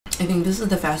I think this is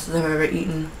the fastest I've ever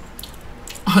eaten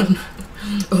on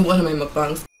one of my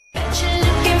mukbangs.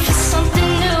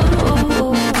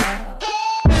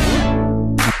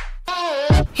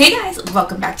 Hey guys,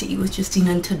 welcome back to Eat with Justine,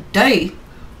 and today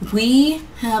we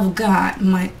have got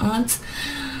my aunt's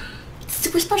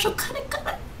super special Kare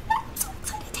Kare. I'm so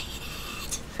excited to eat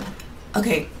it.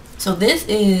 Okay, so this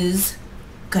is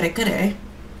Kare Kare,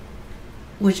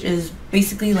 which is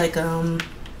basically like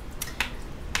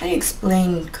how do you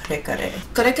explain Kare Kare?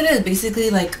 Kare Kare is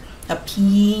basically like a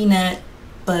peanut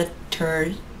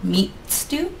butter meat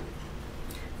stew.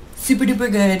 Super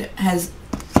duper good. Has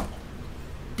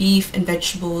beef and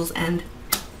vegetables and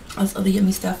all this other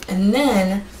yummy stuff. And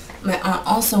then my aunt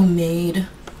also made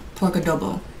pork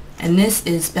adobo, and this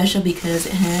is special because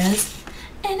it has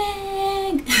an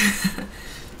egg.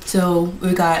 So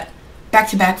we got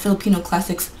back-to-back Filipino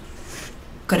classics,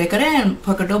 Kare Kare and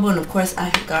pork adobo, and of course I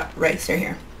have got rice right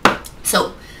here.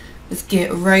 So let's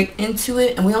get right into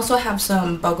it. And we also have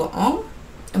some bagoong,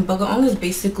 and bagoong is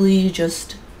basically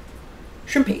just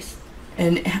shrimp paste,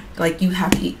 and like you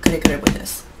have to eat Kare Kare with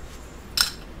this.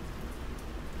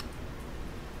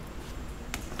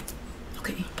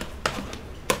 Okay,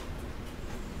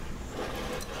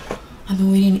 I've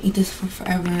been waiting to eat this for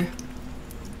forever.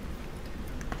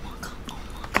 Oh my god, oh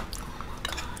my god, oh my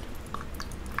god.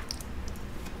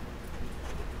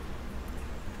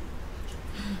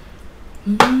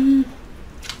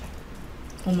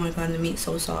 Oh my god, the meat's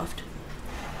so soft.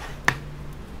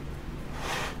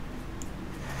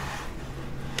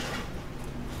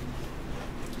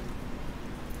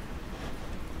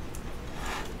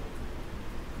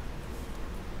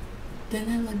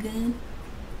 Doesn't that look good?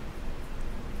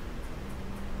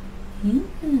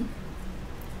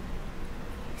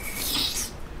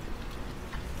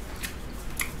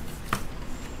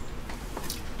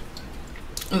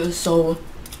 It was so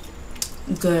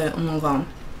good. Oh my god.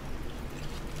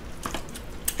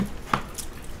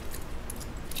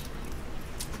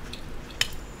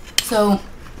 So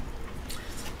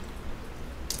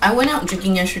I went out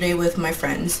drinking yesterday with my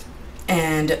friends,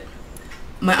 and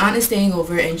my aunt is staying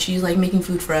over, and she's like making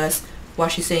food for us while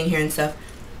she's staying here and stuff.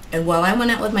 And while I went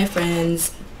out with my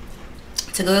friends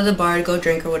to go to the bar to go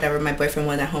drink or whatever, my boyfriend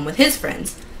went at home with his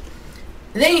friends.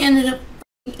 They ended up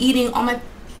eating all my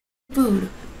food.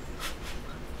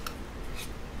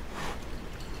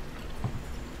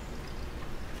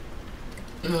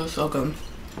 It was so good.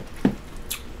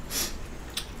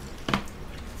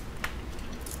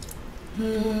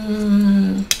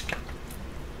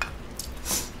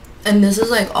 And this is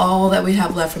like all that we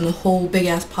have left from the whole big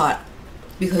ass pot,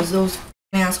 because those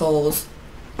assholes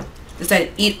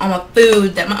decided to eat all my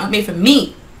food that my aunt made for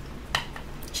me.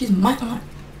 She's my aunt.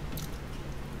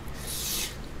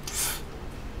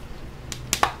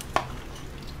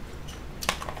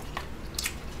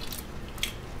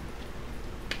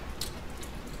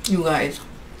 You guys,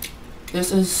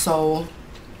 this is so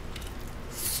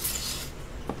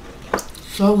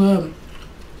good.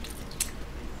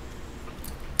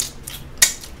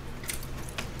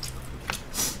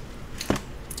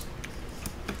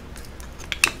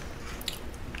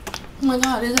 Oh my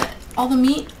god, is that all the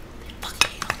meat?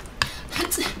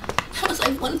 That's it. That was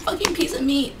like one fucking piece of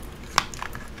meat.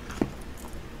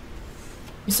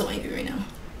 I'm so angry right now.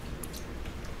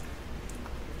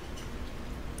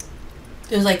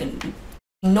 There's like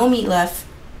no meat left,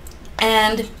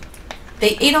 and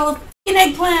they ate all the fucking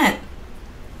eggplant.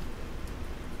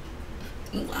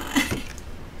 Why?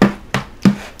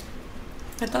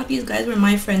 I thought these guys were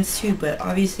my friends too, but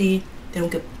obviously they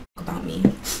don't give a fuck about me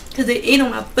because they ate all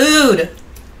my food.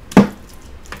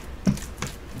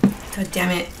 God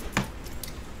damn it.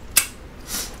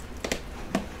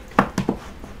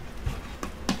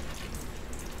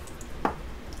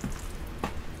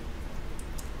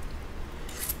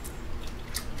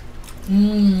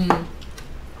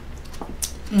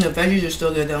 The veggies are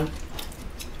still good though.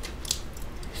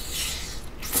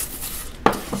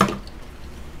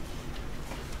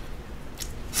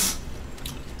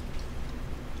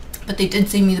 But they did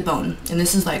save me the bone, and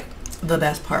this is like the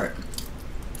best part.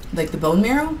 Like the bone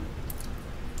marrow.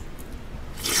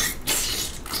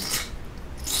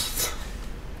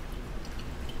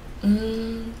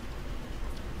 Oh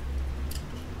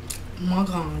my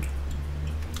god.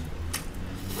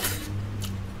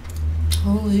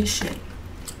 Holy shit.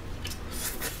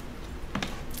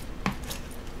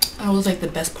 That was like the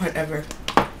best part ever.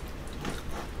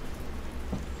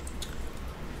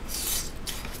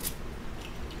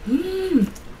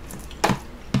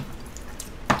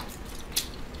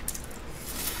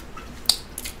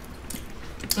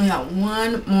 I got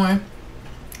one more.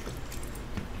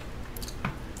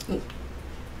 Ooh.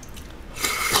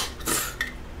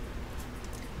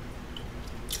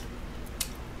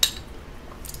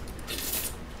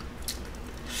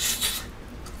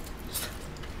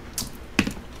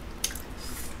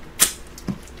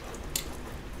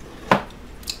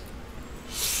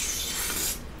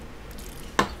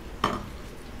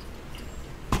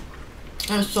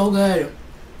 It's so good.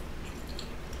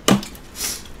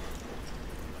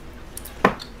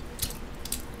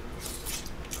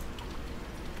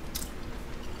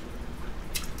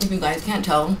 If you guys can't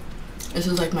tell, this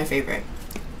is like my favorite.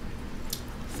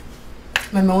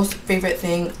 My most favorite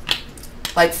thing,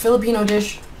 like Filipino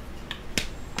dish.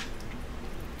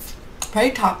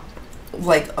 Probably top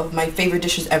like of my favorite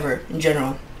dishes ever in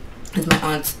general is my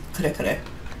aunt's kare kare.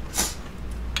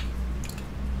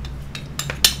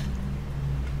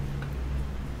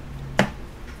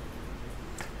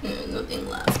 Nothing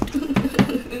left.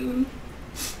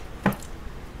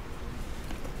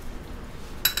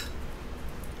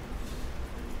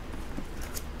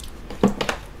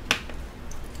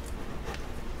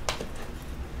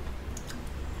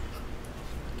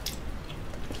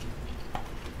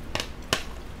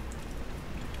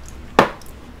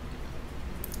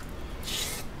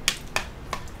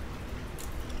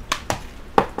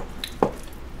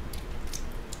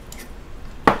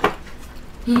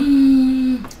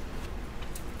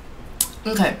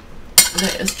 Okay,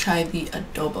 let's try the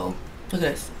adobo. Look at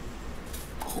this.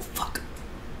 Oh fuck.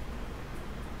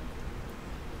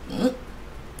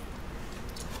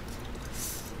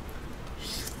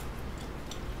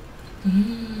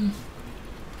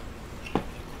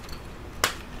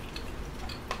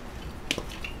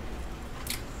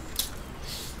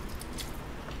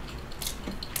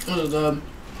 This is good.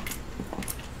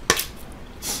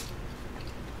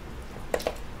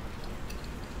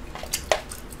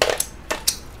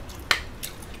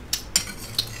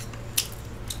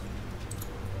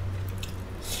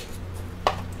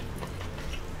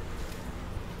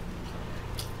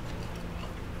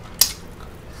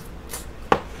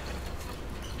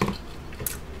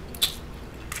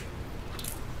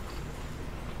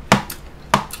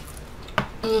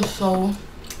 It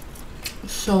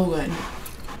is so good.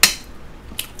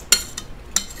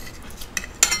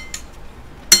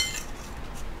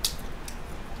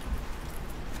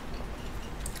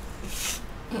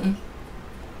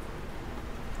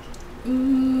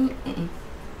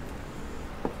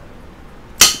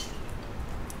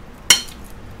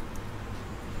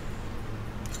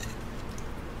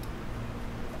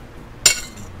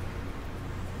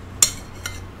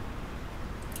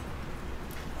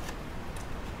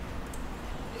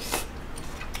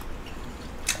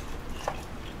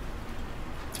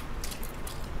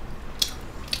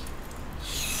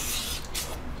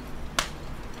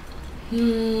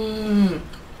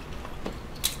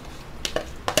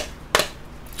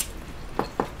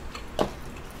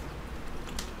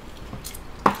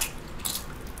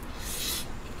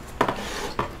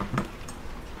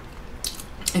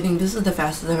 I think this is the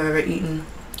fastest I've ever eaten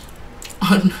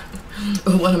on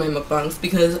one of my mukbangs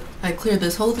because I cleared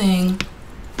this whole thing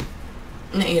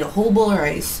and I ate a whole bowl of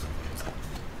rice.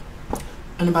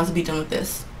 I'm about to be done with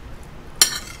this.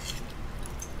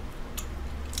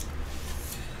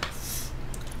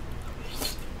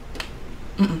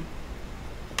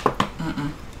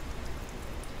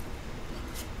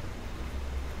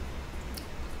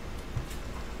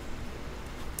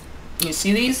 You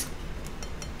see these?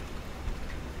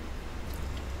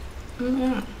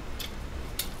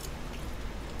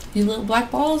 These little black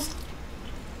balls?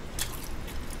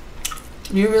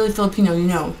 If you're really Filipino, you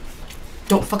know.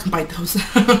 Don't fucking bite those.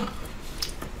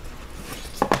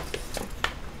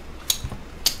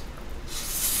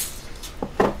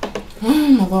 Oh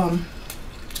my god.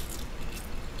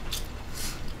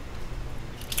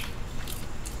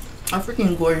 I'm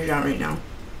freaking gorgeous out right now.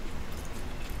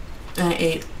 And I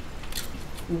ate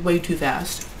way too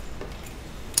fast.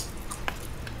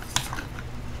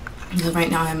 Because right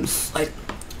now I'm like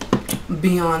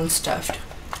beyond stuffed.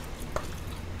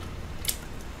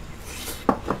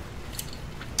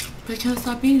 But I can't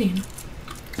stop eating.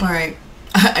 Alright.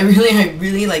 I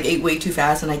really like ate way too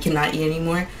fast and I cannot eat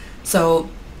anymore. So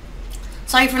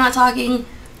sorry for not talking,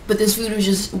 but this food was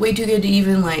just way too good to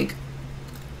even like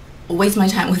waste my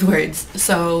time with words.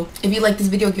 So if you like this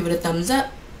video, give it a thumbs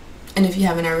up. And if you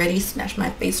haven't already, smash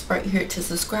my face right here to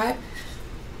subscribe.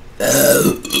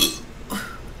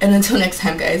 And until next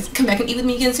time, guys, come back and eat with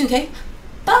me again soon, okay?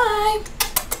 Bye!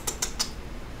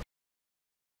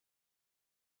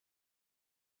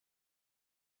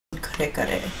 Kare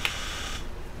kare.